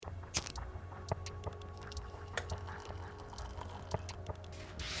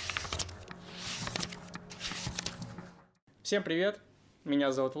Всем привет!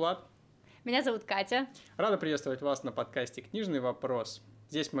 Меня зовут Влад. Меня зовут Катя. Рада приветствовать вас на подкасте «Книжный вопрос».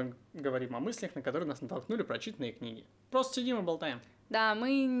 Здесь мы говорим о мыслях, на которые нас натолкнули прочитанные книги. Просто сидим и болтаем. Да,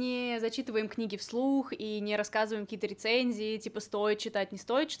 мы не зачитываем книги вслух и не рассказываем какие-то рецензии, типа стоит читать, не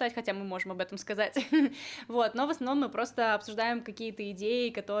стоит читать, хотя мы можем об этом сказать. Вот, но в основном мы просто обсуждаем какие-то идеи,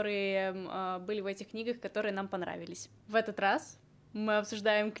 которые были в этих книгах, которые нам понравились. В этот раз мы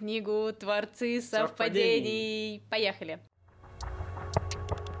обсуждаем книгу «Творцы совпадений». Поехали!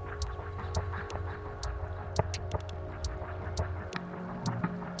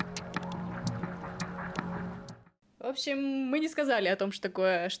 В общем, мы не сказали о том, что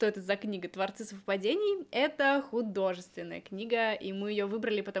это за книга «Творцы совпадений». Это художественная книга, и мы ее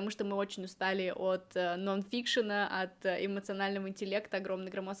выбрали, потому что мы очень устали от нон-фикшена, от эмоционального интеллекта,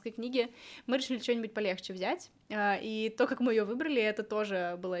 огромной громоздкой книги. Мы решили что-нибудь полегче взять, и то, как мы ее выбрали, это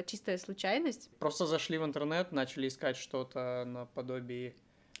тоже была чистая случайность. Просто зашли в интернет, начали искать что-то наподобие...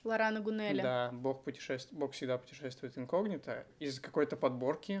 Лорана Гунеля. Да, Бог всегда путешествует инкогнито. Из какой-то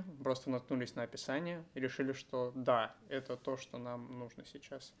подборки просто наткнулись на описание и решили, что да, это то, что нам нужно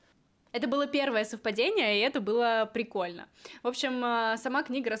сейчас. Это было первое совпадение, и это было прикольно. В общем, сама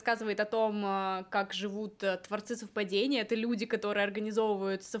книга рассказывает о том, как живут творцы совпадения. Это люди, которые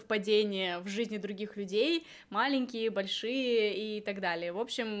организовывают совпадения в жизни других людей, маленькие, большие и так далее. В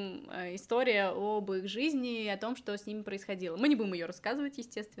общем, история об их жизни и о том, что с ними происходило. Мы не будем ее рассказывать,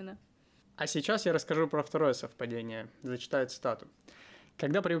 естественно. А сейчас я расскажу про второе совпадение. Зачитаю цитату.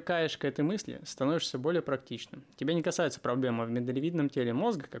 Когда привыкаешь к этой мысли, становишься более практичным. Тебя не касается проблемы в миндалевидном теле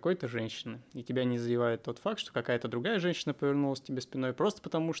мозга какой-то женщины, и тебя не задевает тот факт, что какая-то другая женщина повернулась к тебе спиной просто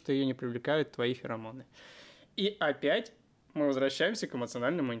потому, что ее не привлекают твои феромоны. И опять мы возвращаемся к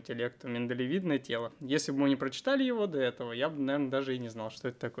эмоциональному интеллекту, миндалевидное тело. Если бы мы не прочитали его до этого, я бы, наверное, даже и не знал, что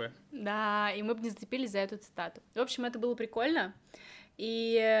это такое. Да, и мы бы не зацепились за эту цитату. В общем, это было прикольно.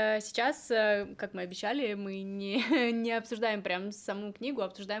 И сейчас, как мы обещали, мы не обсуждаем прям саму книгу, а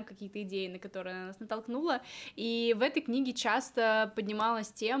обсуждаем какие-то идеи, на которые она нас натолкнула. И в этой книге часто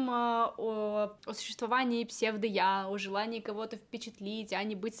поднималась тема о существовании псевдо-я, о желании кого-то впечатлить, а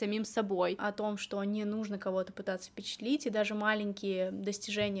не быть самим собой, о том, что не нужно кого-то пытаться впечатлить, и даже маленькие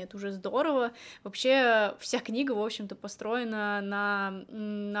достижения — это уже здорово. Вообще, вся книга, в общем-то, построена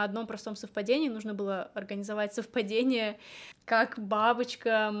на одном простом совпадении. Нужно было организовать совпадение, как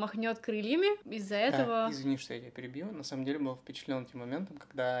бабочка махнет крыльями, из-за этого... Извини, что я тебя перебью. На самом деле был впечатлен тем моментом,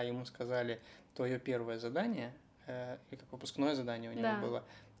 когда ему сказали, твое первое задание, или как выпускное задание у него было,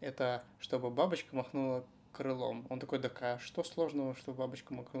 это чтобы бабочка махнула крылом. Он такой, а что сложного, чтобы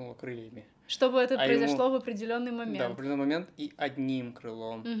бабочка махнула крыльями? Чтобы это произошло в определенный момент. Да, в определенный момент и одним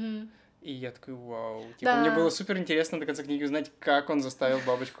крылом. Угу. И я такой, вау. Мне было супер интересно до конца книги узнать, как он заставил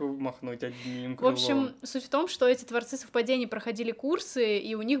бабочку махнуть одним крылом. В общем, суть в том, что эти творцы совпадений проходили курсы,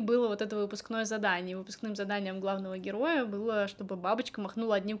 и у них было вот это выпускное задание. Выпускным заданием главного героя было, чтобы бабочка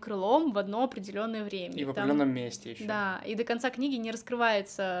махнула одним крылом в одно определенное время. И в определенном месте еще. Да, и до конца книги не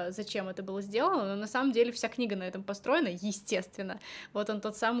раскрывается, зачем это было сделано, но на самом деле вся книга на этом построена, естественно. Вот он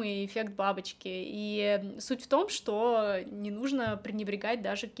тот самый эффект бабочки. И суть в том, что не нужно пренебрегать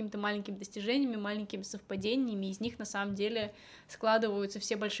даже каким-то маленьким достижениями, маленькими совпадениями, из них на самом деле складываются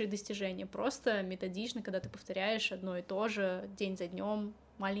все большие достижения. Просто методично, когда ты повторяешь одно и то же день за днем,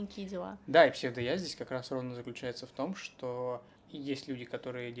 маленькие дела. Да, и псевдо-я здесь как раз ровно заключается в том, что есть люди,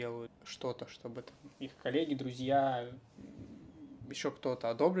 которые делают что-то, чтобы там, их коллеги, друзья, еще кто-то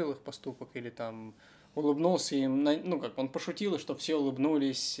одобрил их поступок или там улыбнулся им, он пошутил, и чтобы все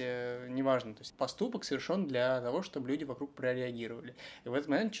улыбнулись, неважно. То есть поступок совершен для того, чтобы люди вокруг прореагировали. И в этот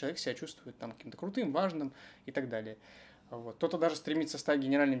момент человек себя чувствует там каким-то крутым, важным и так далее. Вот. Кто-то даже стремится стать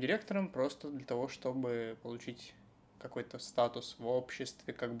генеральным директором просто для того, чтобы получить какой-то статус в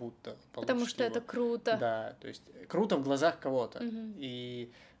обществе, как будто. Потому что это круто. Да, то есть круто в глазах кого-то. Угу.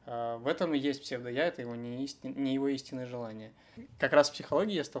 И в этом и есть псевдо-я, это его не его истинное желание. Как раз в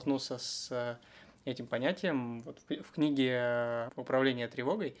психологии я столкнулся с этим понятием. Вот в книге «Управление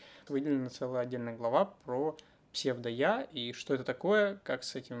тревогой» выделена целая отдельная глава про псевдо-я и что это такое, как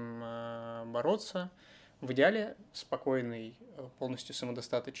с этим бороться. В идеале спокойный, полностью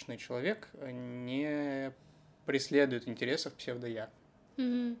самодостаточный человек не преследует интересов псевдо-я.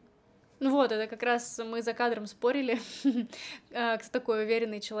 Mm-hmm. Ну вот, это как раз мы за кадром спорили, кто такой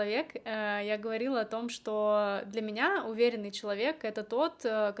уверенный человек. Я говорила о том, что для меня уверенный человек — это тот,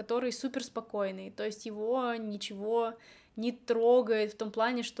 который суперспокойный, то есть его ничего не трогает в том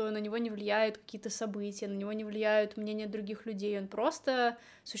плане, что на него не влияют какие-то события, на него не влияют мнения других людей, он просто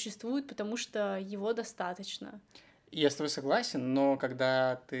существует, потому что его достаточно. Я с тобой согласен, но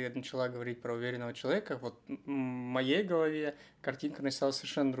когда ты начала говорить про уверенного человека, вот в моей голове картинка нарисовалась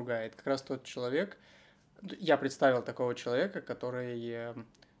совершенно другая. Это как раз тот человек, я представил такого человека, который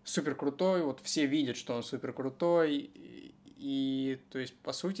супер крутой, вот все видят, что он супер крутой, и, то есть,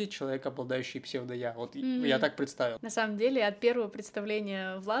 по сути, человек, обладающий псевдо-я. Вот я так представил. На самом деле, от первого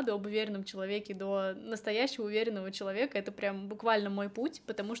представления Влады об уверенном человеке до настоящего уверенного человека, это прям буквально мой путь,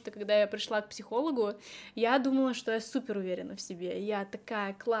 потому что, когда я пришла к психологу, я думала, что я супер уверена в себе, я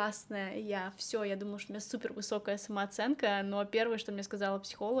такая классная, я думала, что у меня супер высокая самооценка, но первое, что мне сказала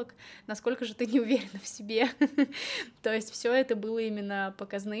психолог, насколько же ты не уверена в себе. То есть все это было именно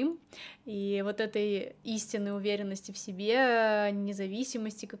показным, и вот этой истинной уверенности в себе,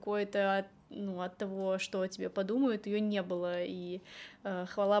 независимости какой-то от того, что о тебе подумают, ее не было. И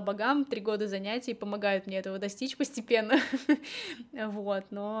хвала богам, 3 года занятий помогают мне этого достичь постепенно. Вот,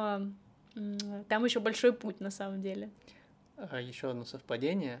 но там еще большой путь на самом деле. Еще одно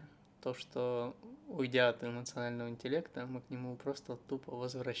совпадение, то, что уйдя от эмоционального интеллекта, мы к нему просто тупо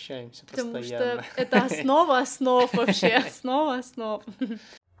возвращаемся постоянно. Потому что это основа основ вообще, основа основ.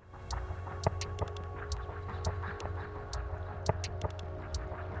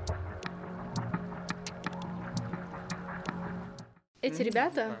 Эти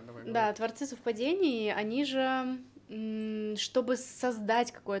ребята, да, творцы совпадений, они же, чтобы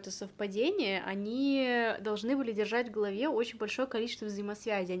создать какое-то совпадение, они должны были держать в голове очень большое количество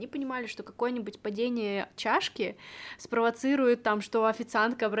взаимосвязей. Они понимали, что какое-нибудь падение чашки спровоцирует там, что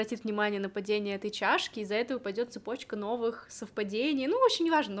официантка обратит внимание на падение этой чашки, из-за этого пойдет цепочка новых совпадений, в общем,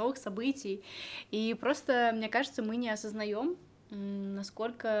 неважно, новых событий. И мне кажется, мы не осознаем,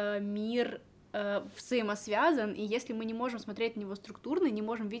 насколько мир взаимосвязан, и если мы не можем смотреть на него структурно, не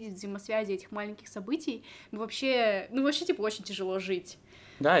можем видеть взаимосвязи этих маленьких событий, вообще очень тяжело жить.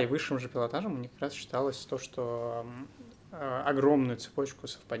 Да, и высшим же пилотажем у них как раз считалось то, что огромную цепочку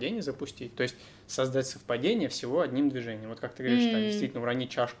совпадений запустить, то есть создать совпадение всего одним движением. Вот как ты говоришь, так, действительно уронить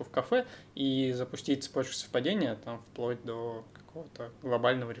чашку в кафе и запустить цепочку совпадения там вплоть до какого-то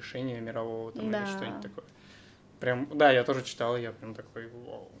глобального решения мирового там, или что-нибудь такое. Прям, да, я тоже читал, я прям такой,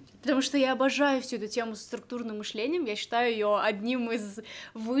 вау. Потому что я обожаю всю эту тему с структурным мышлением, я считаю ее одним из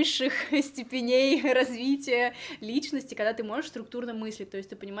высших степеней развития личности, когда ты можешь структурно мыслить, то есть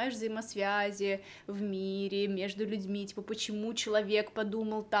ты понимаешь взаимосвязи в мире, между людьми, типа, почему человек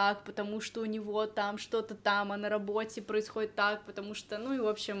подумал так, потому что у него там что-то там, а на работе происходит так, потому что, в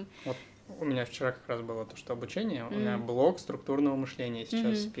общем... Вот у меня вчера как раз было то, что обучение, у меня блок структурного мышления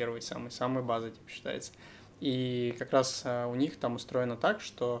сейчас первый, самый база, типа, считается. И как раз у них там устроено так,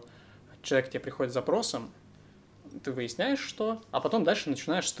 что человек к тебе приходит с запросом, ты выясняешь, что, а потом дальше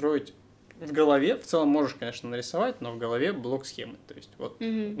начинаешь строить в голове, в целом можешь, конечно, нарисовать, но в голове блок схемы. То есть вот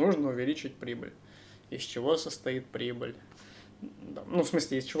нужно увеличить прибыль. Из чего состоит прибыль? В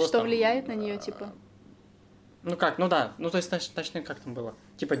смысле, из чего... Что влияет на нее, типа? То есть, точнее, как там было?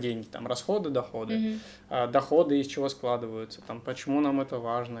 Типа деньги, там, расходы, доходы. Доходы из чего складываются, там, почему нам это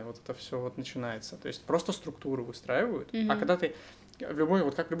важно, и вот это все вот начинается. То есть просто структуру выстраивают. А когда ты как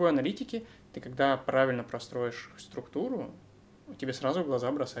в любой аналитике, ты когда правильно простроишь структуру, тебе сразу в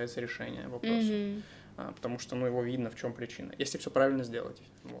глаза бросается решение вопроса. Потому что, его видно, в чем причина, если все правильно сделать.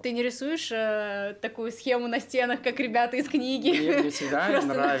 Вот. Ты не рисуешь такую схему на стенах, как ребята из книги? Мне всегда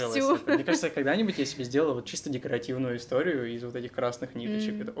нравилось это. Мне кажется, когда-нибудь я себе сделала вот чисто декоративную историю из вот этих красных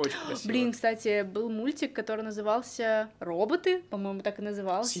ниточек. Это очень красиво. Блин, кстати, был мультик, который назывался «Роботы», по-моему, так и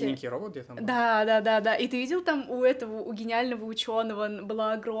назывался. Синенький робот где-то был? Да. И ты видел там у гениального ученого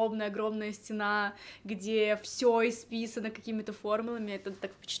была огромная стена, где все исписано какими-то формулами. Это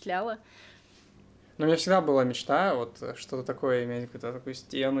так впечатляло. Но у меня всегда была мечта вот что-то такое иметь, какую-то такую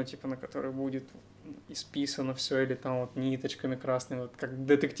стену, типа, на которой будет исписано все или там вот ниточками красными, вот как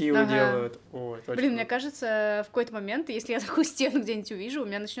детективы делают. Ой, это Блин, мне кажется, в какой-то момент, если я такую стену где-нибудь увижу, у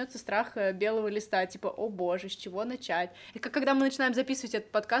меня начнется страх белого листа, типа, о боже, с чего начать? И как когда мы начинаем записывать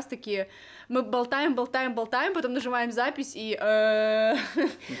этот подкаст, такие, мы болтаем, потом нажимаем запись и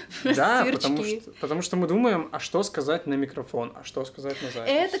да, потому что мы думаем, а что сказать на микрофон, а что сказать на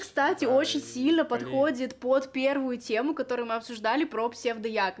запись. Это, кстати, очень сильно подходит под первую тему, которую мы обсуждали про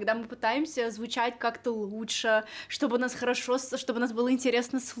псевдо-я, когда мы пытаемся звучать как-то лучше, чтобы нас было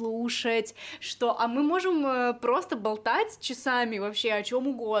интересно слушать, а мы можем просто болтать часами вообще о чем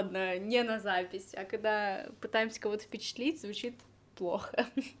угодно, не на запись, а когда пытаемся кого-то впечатлить, звучит плохо.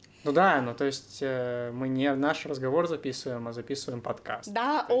 То есть мы не наш разговор записываем, а записываем подкаст.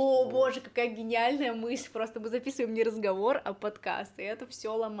 Да, боже, какая гениальная мысль, просто мы записываем не разговор, а подкаст, и это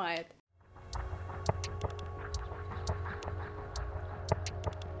все ломает.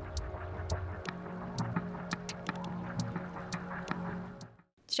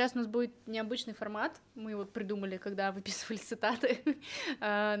 Сейчас у нас будет необычный формат, мы его придумали, когда выписывали цитаты,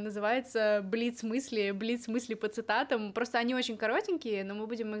 называется Блиц-мысли по цитатам, просто они очень коротенькие, но мы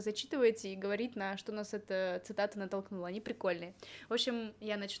будем их зачитывать и говорить, на что нас эта цитата натолкнула, они прикольные. В общем,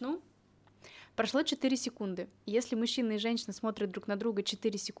 я начну. Прошло 4 секунды. Если мужчина и женщина смотрят друг на друга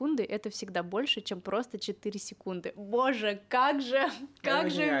 4 секунды, это всегда больше, чем просто 4 секунды. Боже, как же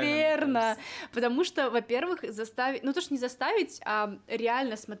верно! Потому что, во-первых, заставить, ну то, что не заставить, а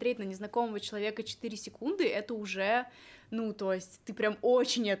реально смотреть на незнакомого человека 4 секунды, это уже, ну, то есть ты прям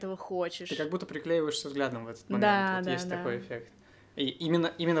очень этого хочешь. Ты как будто приклеиваешься взглядом в этот момент. Да, вот да, есть да. такой эффект. И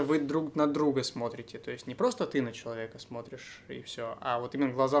именно вы друг на друга смотрите, то есть не просто ты на человека смотришь и все, а вот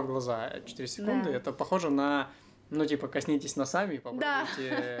именно глаза в глаза. 4 секунды, Да. это похоже на, ну, типа, коснитесь носами и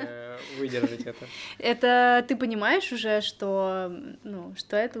попробуйте выдержать это. Это ты понимаешь уже, что, ну,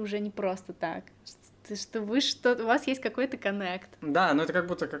 что это уже не просто так, что у вас есть какой-то коннект. Да, но это как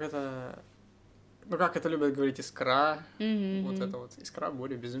будто как это, ну, как это любят говорить, искра, вот это вот, искра,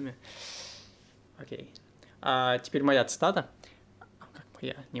 буря, безумие. Окей. А теперь моя цитата.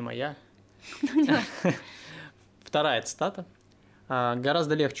 Не моя. Вторая цитата.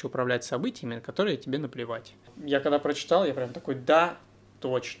 Гораздо легче управлять событиями, на которые тебе наплевать. Я когда прочитал, я прям такой, да,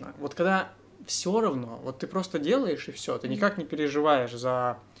 точно. Вот когда все равно, вот ты просто делаешь и все, ты никак не переживаешь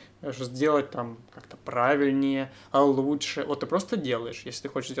за сделать там как-то правильнее, лучше. Вот ты просто делаешь. Если ты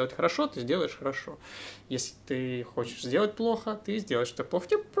хочешь сделать хорошо, ты сделаешь хорошо. Если ты хочешь сделать плохо, ты сделаешь это плохо.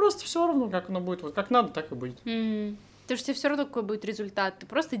 Тебе просто все равно, как оно будет. Вот как надо, так и будет. Потому что тебе все равно какой будет результат, ты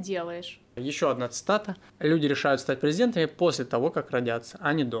просто делаешь. Еще одна цитата. Люди решают стать президентами после того, как родятся,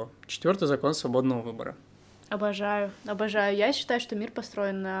 а не до. 4-й закон свободного выбора. Обожаю. Я считаю, что мир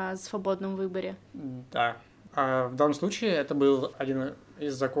построен на свободном выборе. Да. А в данном случае это был один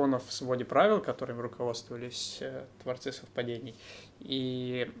из законов в своде правил, которыми руководствовались творцы совпадений.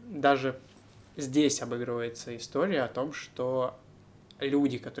 И даже здесь обыгрывается история о том, что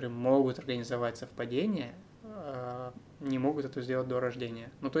люди, которые могут организовать совпадение, не могут это сделать до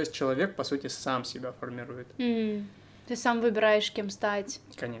рождения. Ну, то есть человек, по сути, сам себя формирует. Ты сам выбираешь, кем стать,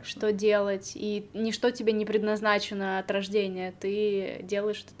 Конечно. Что делать, и ничто тебе не предназначено от рождения, ты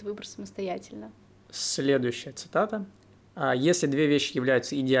делаешь этот выбор самостоятельно. Следующая цитата. Если две вещи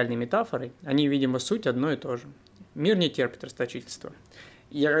являются идеальной метафорой, они, видимо, суть одно и то же. Мир не терпит расточительства.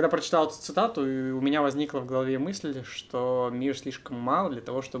 Я когда прочитал эту цитату, у меня возникла в голове мысль, что мир слишком мал для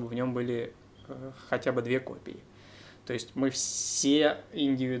того, чтобы в нем были хотя бы 2 копии. То есть мы все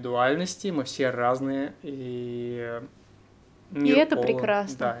индивидуальности, мы все разные, и мир это полон.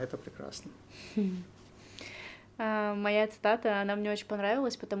 Прекрасно. Да, это прекрасно. Моя цитата, она мне очень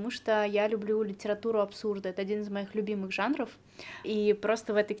понравилась, потому что я люблю литературу абсурда. Это один из моих любимых жанров. И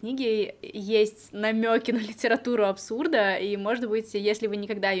просто в этой книге есть намеки на литературу абсурда. И, может быть, если вы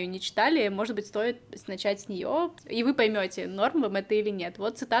никогда ее не читали, может быть, стоит начать с нее, и вы поймете, норм вам это или нет.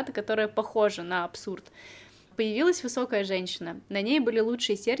 Вот цитата, которая похожа на абсурд. Появилась высокая женщина. На ней были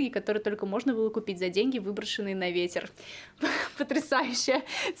лучшие серьги, которые только можно было купить за деньги, выброшенные на ветер. Потрясающая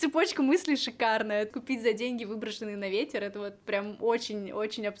цепочка мыслей шикарная. Купить за деньги, выброшенные на ветер, это вот прям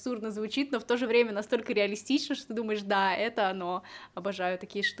очень-очень абсурдно звучит, но в то же время настолько реалистично, что ты думаешь, да, это оно. Обожаю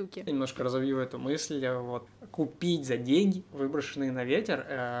такие штуки. Я немножко разовью эту мысль. Вот. Купить за деньги, выброшенные на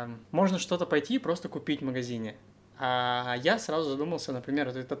ветер. Можно что-то пойти и просто купить в магазине. А я сразу задумался, например,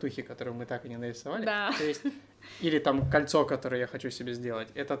 о той татухе, которую мы так и не нарисовали. Да. То есть, или там кольцо, которое я хочу себе сделать.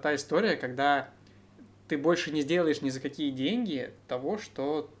 Это та история, когда ты больше не сделаешь ни за какие деньги того,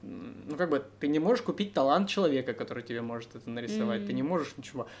 что... Ну, как бы, ты не можешь купить талант человека, который тебе может это нарисовать. Ты не можешь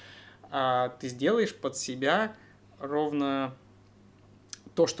ничего. А ты сделаешь под себя ровно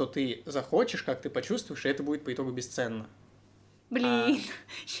то, что ты захочешь, как ты почувствуешь, и это будет по итогу бесценно. Блин,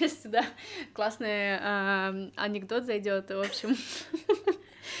 сейчас сюда классный анекдот зайдет. В общем,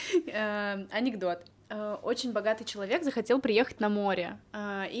 анекдот. Очень богатый человек захотел приехать на море,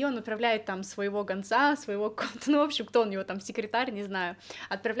 и он отправляет там своего гонца, ну, в общем, кто у него там, секретарь, не знаю,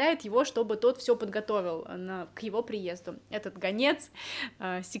 отправляет его, чтобы тот все подготовил к его приезду. Этот гонец,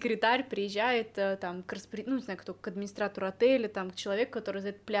 секретарь приезжает там ну, не знаю, кто, к администратору отеля, там, к человеку, который за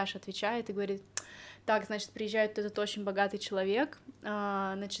этот пляж отвечает и говорит: так, значит, приезжает этот очень богатый человек,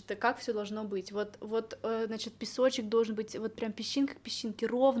 значит, как все должно быть? Вот, значит, песочек должен быть вот прям песчинка к песчинке,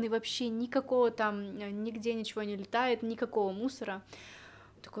 ровный вообще, никакого там, нигде ничего не летает, никакого мусора.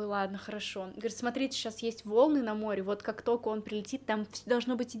 Такой, ладно, хорошо. Говорит, смотрите, сейчас есть волны на море, вот как только он прилетит, там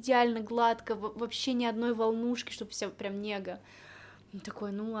должно быть идеально гладко, вообще ни одной волнушки, чтобы все прям нега. Он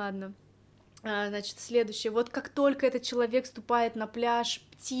такой, ну ладно. Значит, следующее. Вот как только этот человек ступает на пляж,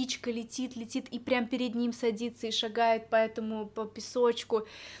 птичка летит, и прям перед ним садится и шагает по песочку.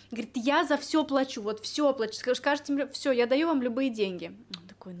 Говорит, я за все плачу, вот все плачу. Скажите мне, все, я даю вам любые деньги. Он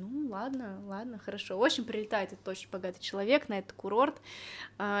такой, ну ладно, хорошо. В общем, прилетает этот очень богатый человек на этот курорт,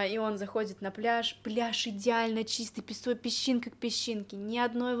 и он заходит на пляж. Пляж идеально чистый, песок, песчинка к песчинке, ни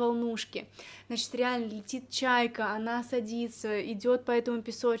одной волнушки. Значит, реально летит чайка, она садится, идет по этому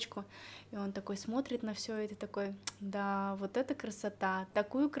песочку. И он такой смотрит на все это, такой, да, вот это красота,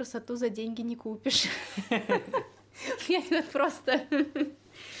 такую красоту за деньги не купишь. Я просто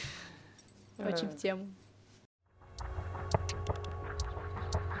очень в тему.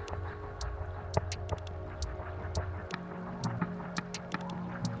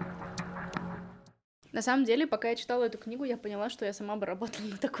 На самом деле, пока я читала эту книгу, я поняла, что я сама бы работала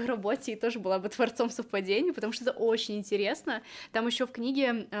на такой работе и тоже была бы творцом совпадений, потому что это очень интересно. Там еще в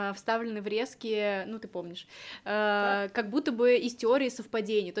книге вставлены врезки, ну, ты помнишь, как будто бы из теории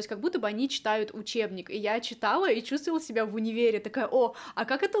совпадений, то есть как будто бы они читают учебник. И я читала и чувствовала себя в универе, такая, а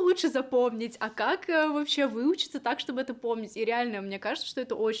как это лучше запомнить, а как вообще выучиться так, чтобы это помнить? И реально, мне кажется, что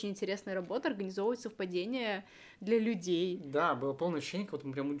это очень интересная работа, организовывать совпадения для людей. Да, было полное ощущение, как будто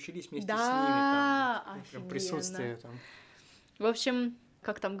мы прям учились вместе с ними. Да, прям присутствие там. В общем,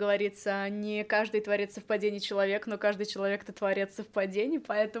 как там говорится, не каждый творец совпадений человек, но каждый человек — это творец совпадений,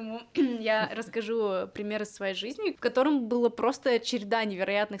 поэтому я расскажу пример из своей жизни, в котором было просто череда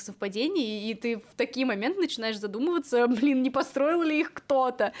невероятных совпадений, и ты в такие моменты начинаешь задумываться, не построил ли их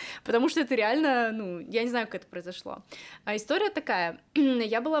кто-то, потому что это реально, я не знаю, как это произошло. А история такая.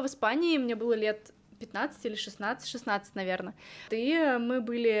 Я была в Испании, мне было лет 15 или 16, наверное. И мы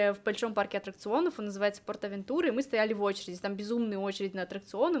были в большом парке аттракционов, он называется Порт-Авентура, и мы стояли в очереди, там безумные очереди на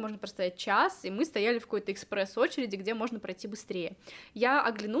аттракционы, можно простоять час, и мы стояли в какой-то экспресс-очереди, где можно пройти быстрее. Я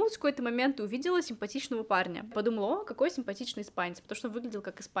оглянулась в какой-то момент и увидела симпатичного парня. Подумала, какой симпатичный испанец, потому что он выглядел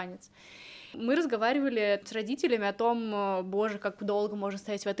как испанец. Мы разговаривали с родителями о том, боже, как долго можно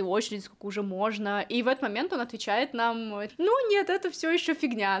стоять в этой очереди, сколько уже можно. И в этот момент он отвечает нам, нет, это все еще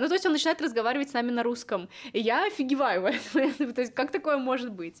фигня. То есть он начинает разговаривать с нами на русском. И я офигеваю в этот момент. То есть как такое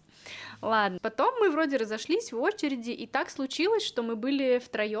может быть? Ладно. Потом мы вроде разошлись в очереди, и так случилось, что мы были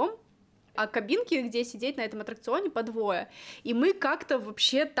втроем, а кабинки, где сидеть на этом аттракционе, по двое. И мы как-то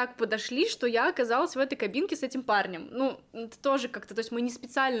вообще так подошли, что я оказалась в этой кабинке с этим парнем. Это тоже как-то, то есть мы не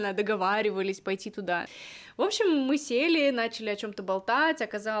специально договаривались пойти туда. В общем, мы сели, начали о чем-то болтать,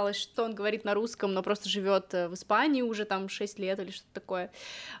 оказалось, что он говорит на русском, но просто живет в Испании уже там 6 лет или что-то такое.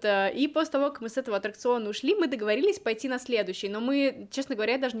 И после того, как мы с этого аттракциона ушли, мы договорились пойти на следующий, но мы, честно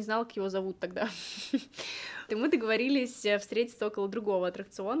говоря, я даже не знала, как его зовут тогда. И мы договорились встретиться около другого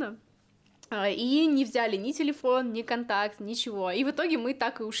аттракциона, и не взяли ни телефон, ни контакт, ничего. И в итоге мы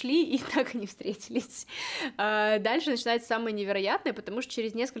так и ушли, и так и не встретились. Дальше начинается самое невероятное, потому что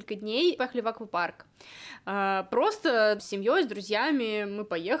через несколько дней поехали в аквапарк. Просто с семьей, с друзьями мы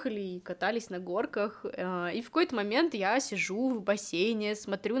поехали и катались на горках. И в какой-то момент я сижу в бассейне,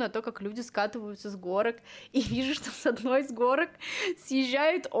 смотрю на то, как люди скатываются с горок, и вижу, что с одной из горок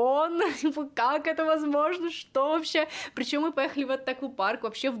съезжает он. Как это возможно? Что вообще? Причем мы поехали в этот аквапарк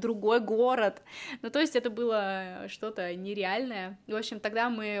вообще в другой город. То есть это было что-то нереальное. В общем, тогда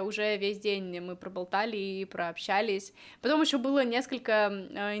мы уже весь день мы проболтали и прообщались. Потом еще было несколько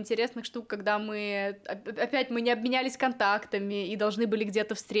интересных штук, когда мы не обменялись контактами и должны были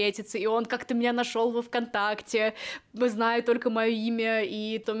где-то встретиться, и он как-то меня нашел во ВКонтакте, зная только мое имя,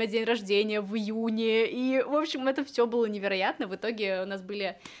 и то у меня день рождения в июне, и, в общем, это все было невероятно. В итоге у нас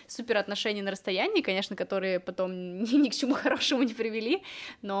были супер отношения на расстоянии, конечно, которые потом ни к чему хорошему не привели,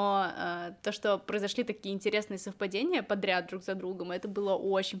 но то, что произошли такие интересные совпадения подряд друг за другом, это было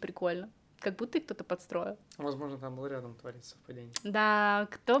очень прикольно. Как будто их кто-то подстроил. Возможно, там был рядом творец совпадений. Да,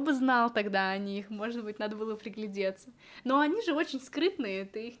 кто бы знал тогда о них, может быть, надо было приглядеться. Но они же очень скрытные,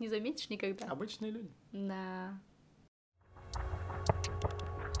 ты их не заметишь никогда. Обычные люди. Да.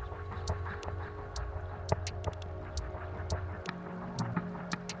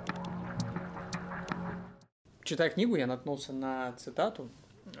 Читая книгу, я наткнулся на цитату,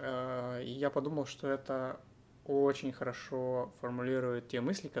 и я подумал, что это очень хорошо формулирует те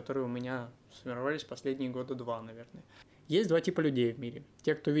мысли, которые у меня сформировались последние года два, наверное. Есть два типа людей в мире.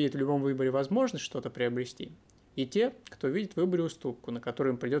 Те, кто видит в любом выборе возможность что-то приобрести, и те, кто видит в выборе уступку, на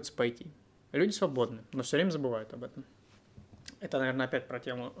которую им придется пойти. Люди свободны, но все время забывают об этом. Это, наверное, опять про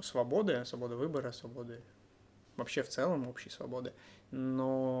тему свободы выбора, свободы вообще в целом, общей свободы.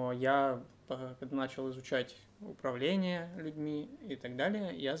 Но я, когда начал изучать управление людьми и так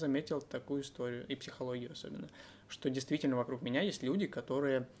далее, я заметил такую историю, и психологию особенно, что действительно вокруг меня есть люди,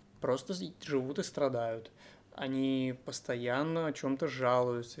 которые просто живут и страдают. Они постоянно о чем-то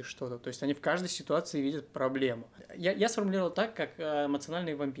жалуются и что-то. То есть они в каждой ситуации видят проблему. Я сформулировал так, как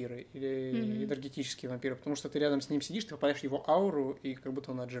эмоциональные вампиры или энергетические вампиры, потому что ты рядом с ним сидишь, ты попадаешь в его ауру, и как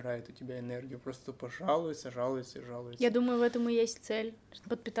будто он отжирает у тебя энергию. Просто тупо жалуется. Я думаю, в этом и есть цель.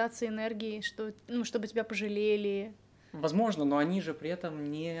 Подпитаться энергией, чтобы тебя пожалели. Возможно, но они же при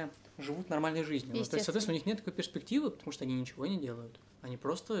этом не живут нормальной жизнью. То есть, соответственно, у них нет такой перспективы, потому что они ничего не делают. Они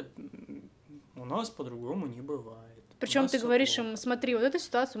просто... У нас по-другому не бывает. Причем ты говоришь им, смотри, вот эту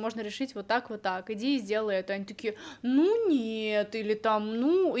ситуацию можно решить вот так, иди и сделай это. Они такие, ну нет, или там,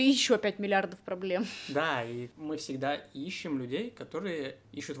 ну, и еще 5 миллиардов проблем. Да, и мы всегда ищем людей, которые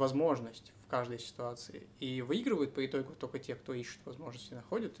ищут возможность в каждой ситуации. И выигрывают по итогу только те, кто ищет возможность и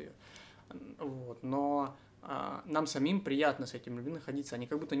находит ее. Вот. Но нам самим приятно с этими людьми находиться. Они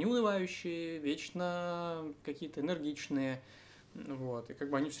как будто не вечно какие-то энергичные. Вот. И как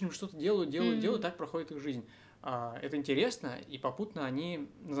бы они все время что-то делают, так проходит их жизнь. Это интересно, и попутно они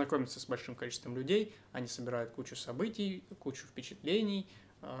знакомятся с большим количеством людей, они собирают кучу событий, кучу впечатлений.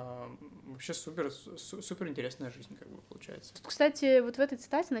 Вообще супер интересная жизнь, как бы, получается. Кстати, вот в этой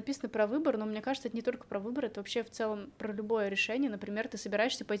цитате написано про выбор, но мне кажется, это не только про выбор, это вообще в целом про любое решение. Например, ты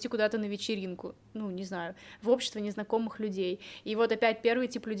собираешься пойти куда-то на вечеринку, не знаю, в общество незнакомых людей. И вот опять первый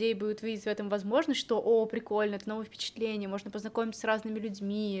тип людей будет видеть в этом возможность, что, прикольно, это новое впечатление, можно познакомиться с разными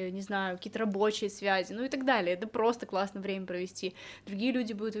людьми, не знаю, какие-то рабочие связи, и так далее. Это просто классно время провести. Другие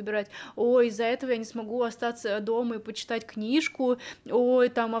люди будут выбирать, из-за этого я не смогу остаться дома и почитать книжку,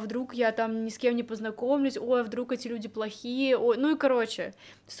 а вдруг я там ни с кем не познакомлюсь, а вдруг эти люди плохие,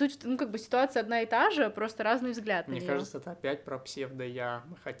 суть, ситуация одна и та же, просто разный взгляд на Мне неё. кажется, это опять про псевдо-я.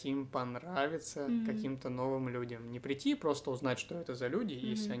 Мы хотим понравиться каким-то новым людям. Не прийти и просто узнать, что это за люди,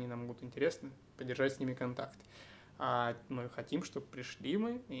 если они нам будут интересны, поддержать с ними контакт. А мы хотим, чтобы пришли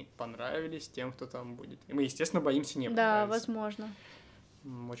мы и понравились тем, кто там будет. И мы, естественно, боимся не понравиться. Да, возможно.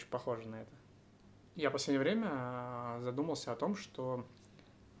 Очень похоже на это. Я в последнее время задумался о том, что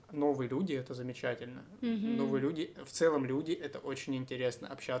новые люди — это замечательно. Новые люди, в целом люди — это очень интересно.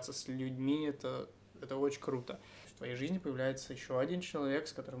 Общаться с людьми — это очень круто. В твоей жизни появляется еще один человек,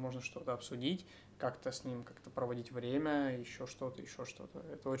 с которым можно что-то обсудить, как-то с ним проводить время, еще что-то.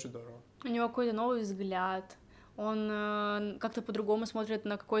 Это очень здорово. У него какой-то новый взгляд. Он как-то по-другому смотрит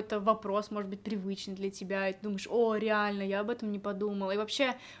на какой-то вопрос, может быть, привычный для тебя, и ты думаешь, реально, я об этом не подумала. И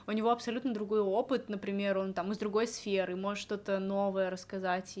вообще у него абсолютно другой опыт, например, он там из другой сферы, может что-то новое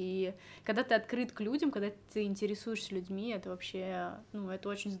рассказать. И когда ты открыт к людям, когда ты интересуешься людьми, это вообще, это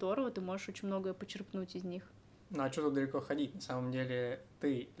очень здорово, ты можешь очень многое почерпнуть из них. А что тут далеко ходить? На самом деле,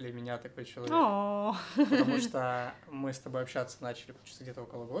 ты для меня такой человек. Потому что мы с тобой общаться начали где-то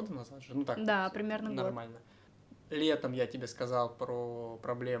около года назад же. Да, примерно нормально. Летом я тебе сказал про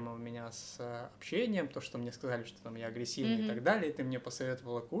проблемы у меня с общением, то, что мне сказали, что там я агрессивный и так далее, и ты мне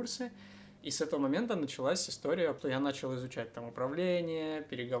посоветовала курсы. И с этого момента началась история, что я начал изучать там управление,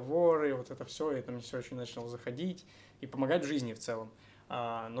 переговоры, вот это все, и это мне все очень начало заходить и помогать в жизни в целом.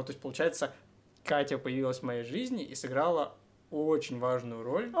 То есть, получается, Катя появилась в моей жизни и сыграла очень важную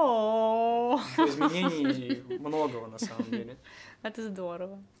роль в изменении многого, на самом деле. Это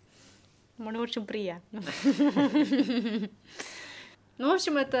здорово. Мне очень приятно. В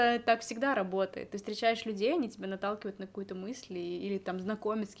общем, это так всегда работает. Ты встречаешь людей, они тебя наталкивают на какую-то мысль, или там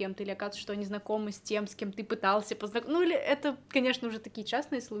знакомят с кем-то, или оказывается, что они знакомы с тем, с кем ты пытался познакомиться. Или это, конечно, уже такие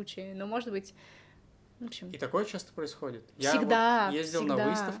частные случаи, но, может быть, в общем... И такое часто происходит. Всегда, я ездил на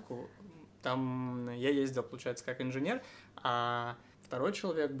выставку, там я ездил, получается, как инженер, а второй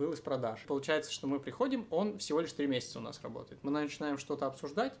человек был из продаж. Получается, что мы приходим, он всего лишь 3 месяца у нас работает. Мы начинаем что-то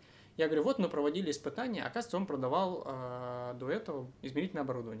обсуждать. Я говорю, мы проводили испытания, оказывается, он продавал до этого измерительное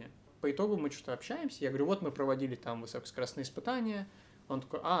оборудование. По итогу мы что-то общаемся, я говорю, мы проводили там высокоскоростные испытания. Он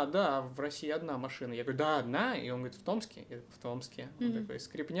такой, да, в России одна машина. Я говорю, да, одна, и он говорит, в Томске? Я такой, в Томске. Он такой,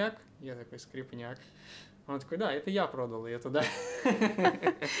 скрипняк? Я такой, скрипняк. Он такой, да, это я продал ее туда.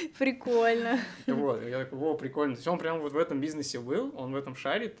 Прикольно. Я такой, прикольно. То есть он прям вот в этом бизнесе был, он в этом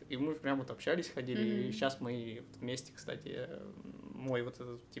шарит, и мы прям вот общались, ходили. И сейчас мы вместе, кстати, мой вот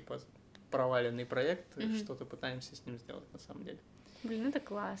этот, проваленный проект, что-то пытаемся с ним сделать на самом деле. Блин, это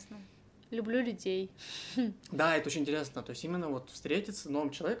классно. Люблю людей. Да, это очень интересно. То есть именно встретиться с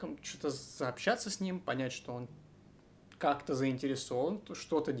новым человеком, что-то заобщаться с ним, понять, что он как-то заинтересован,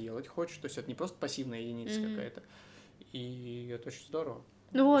 что-то делать хочет. То есть это не просто пассивная единица какая-то. И это очень здорово.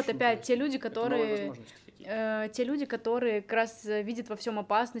 Ну вот, Очень опять, те интересно. Это новые возможности какие-то. те люди, которые как раз видят во всем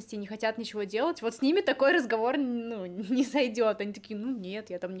опасности, не хотят ничего делать, вот с ними такой разговор, ну, не сойдет. Они такие, ну нет,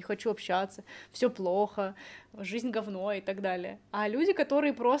 я там не хочу общаться, все плохо, жизнь говно и так далее. А люди,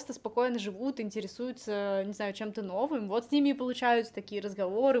 которые просто спокойно живут, интересуются, не знаю, чем-то новым, вот с ними и получаются такие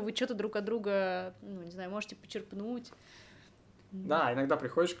разговоры, вы что-то друг от друга, ну, не знаю, можете почерпнуть. Да, иногда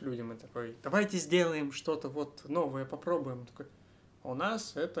приходишь к людям и такой, давайте сделаем что-то вот новое, попробуем. Такой, у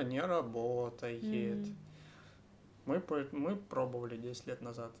нас это не работает. Мы пробовали 10 лет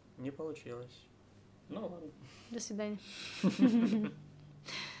назад, не получилось. Ну ладно. До свидания.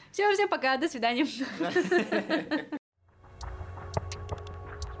 Всем пока, до свидания.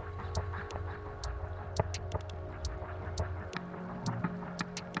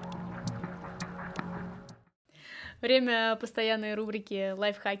 Время постоянной рубрики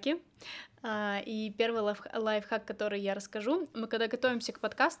 «Лайфхаки». И первый лайфхак, который я расскажу, мы когда готовимся к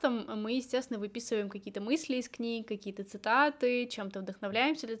подкастам, мы, естественно, выписываем какие-то мысли из книг, какие-то цитаты, чем-то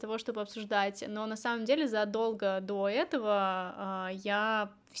вдохновляемся для того, чтобы обсуждать, но на самом деле задолго до этого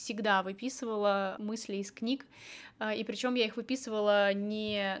я всегда выписывала мысли из книг, и причем я их выписывала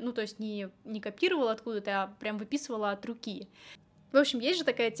не копировала откуда-то, а прям выписывала от руки. В общем, есть же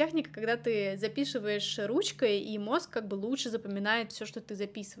такая техника, когда ты записываешь ручкой, и мозг как бы лучше запоминает все, что ты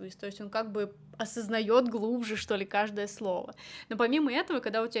записываешь, то есть он как бы осознает глубже, что ли, каждое слово. Но помимо этого,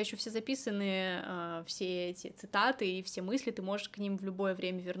 когда у тебя еще все записаны, все эти цитаты и все мысли, ты можешь к ним в любое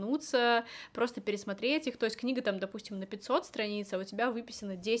время вернуться, просто пересмотреть их, то есть книга там, допустим, на 500 страниц, а у тебя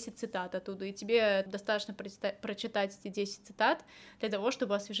выписано 10 цитат оттуда, и тебе достаточно прочитать эти 10 цитат для того,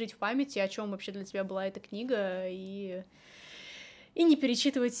 чтобы освежить в памяти, о чем вообще для тебя была эта книга, и не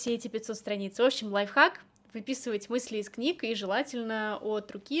перечитывать все эти 500 страниц. В общем, лайфхак — выписывать мысли из книг, и желательно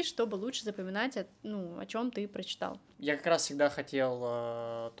от руки, чтобы лучше запоминать, о чем ты прочитал. Я как раз всегда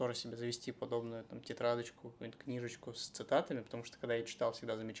хотел тоже себе завести подобную там тетрадочку, какую-нибудь книжечку с цитатами, потому что когда я читал,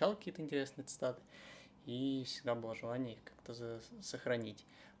 всегда замечал какие-то интересные цитаты, и всегда было желание их как-то сохранить.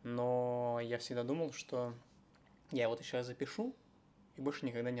 Но я всегда думал, что я вот сейчас запишу и больше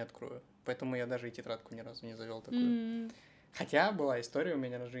никогда не открою. Поэтому я даже и тетрадку ни разу не завел такую. Хотя была история у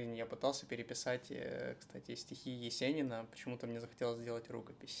меня на жизни, я пытался переписать, кстати, стихи Есенина, почему-то мне захотелось сделать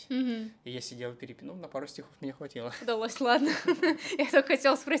рукопись. И я сидел на пару стихов мне хватило. Удалось, ладно. Я только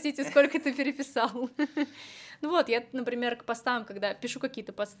хотела спросить, сколько ты переписал. Ну вот, я, например, к постам, когда пишу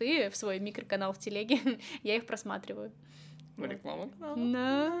какие-то посты в свой микроканал в телеге, я их просматриваю. Реклама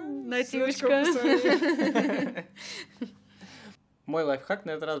канала. Нативочка. Мой лайфхак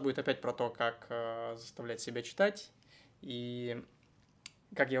на этот раз будет опять про то, как заставлять себя читать. И,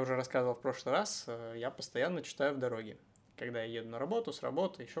 как я уже рассказывал в прошлый раз, я постоянно читаю в дороге, когда я еду на работу, с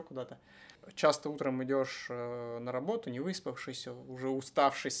работы, еще куда-то. Часто утром идешь на работу, не выспавшись, уже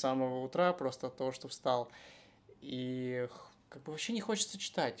уставший с самого утра, просто от того, что встал. И как бы вообще не хочется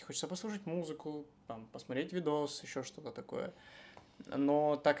читать, хочется послушать музыку, там, посмотреть видос, еще что-то такое.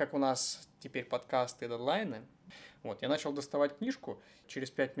 Но так как у нас теперь подкасты и дедлайны, я начал доставать книжку,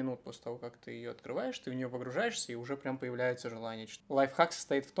 через 5 минут после того, как ты ее открываешь, ты в нее погружаешься, и уже прям появляется желание читать. Лайфхак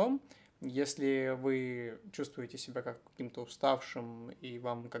состоит в том, если вы чувствуете себя как каким-то уставшим, и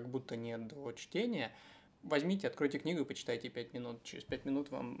вам как будто нет до чтения, возьмите, откройте книгу и почитайте 5 минут. Через 5 минут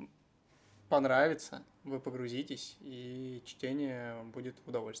вам понравится, вы погрузитесь, и чтение будет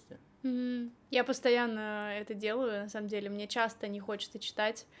удовольствие. Я постоянно это делаю, на самом деле. Мне часто не хочется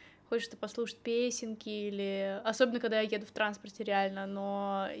читать, хочется послушать песенки, или особенно когда я еду в транспорте реально,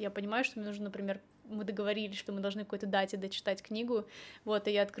 но я понимаю, что мне нужно, например, мы договорились, что мы должны в какой-то дате дочитать книгу,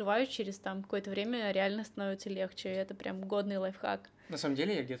 и я открываю, через там какое-то время реально становится легче, и это прям годный лайфхак. На самом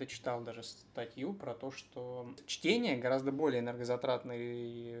деле я где-то читал даже статью про то, что чтение гораздо более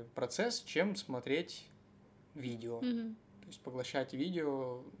энергозатратный процесс, чем смотреть видео. То есть поглощать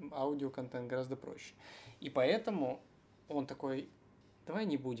видео, аудиоконтент гораздо проще. И поэтому он такой, давай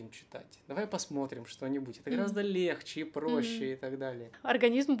не будем читать, давай посмотрим что-нибудь. Это гораздо легче и проще и так далее.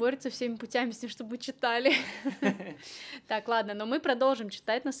 Организм борется всеми путями с тем, чтобы читали. Так, ладно, но мы продолжим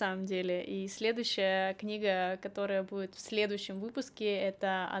читать на самом деле. И следующая книга, которая будет в следующем выпуске,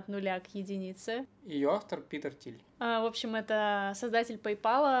 это «От нуля к единице». Ее автор Питер Тиль. В общем, это создатель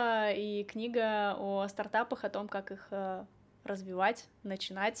PayPal и книга о стартапах, о том, как их развивать,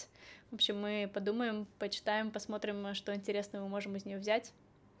 начинать. В общем, мы подумаем, почитаем, посмотрим, что интересного мы можем из нее взять,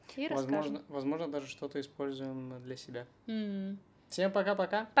 и расскажем. Возможно, даже что-то используем для себя. Всем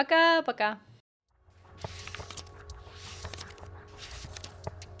пока-пока. Пока-пока.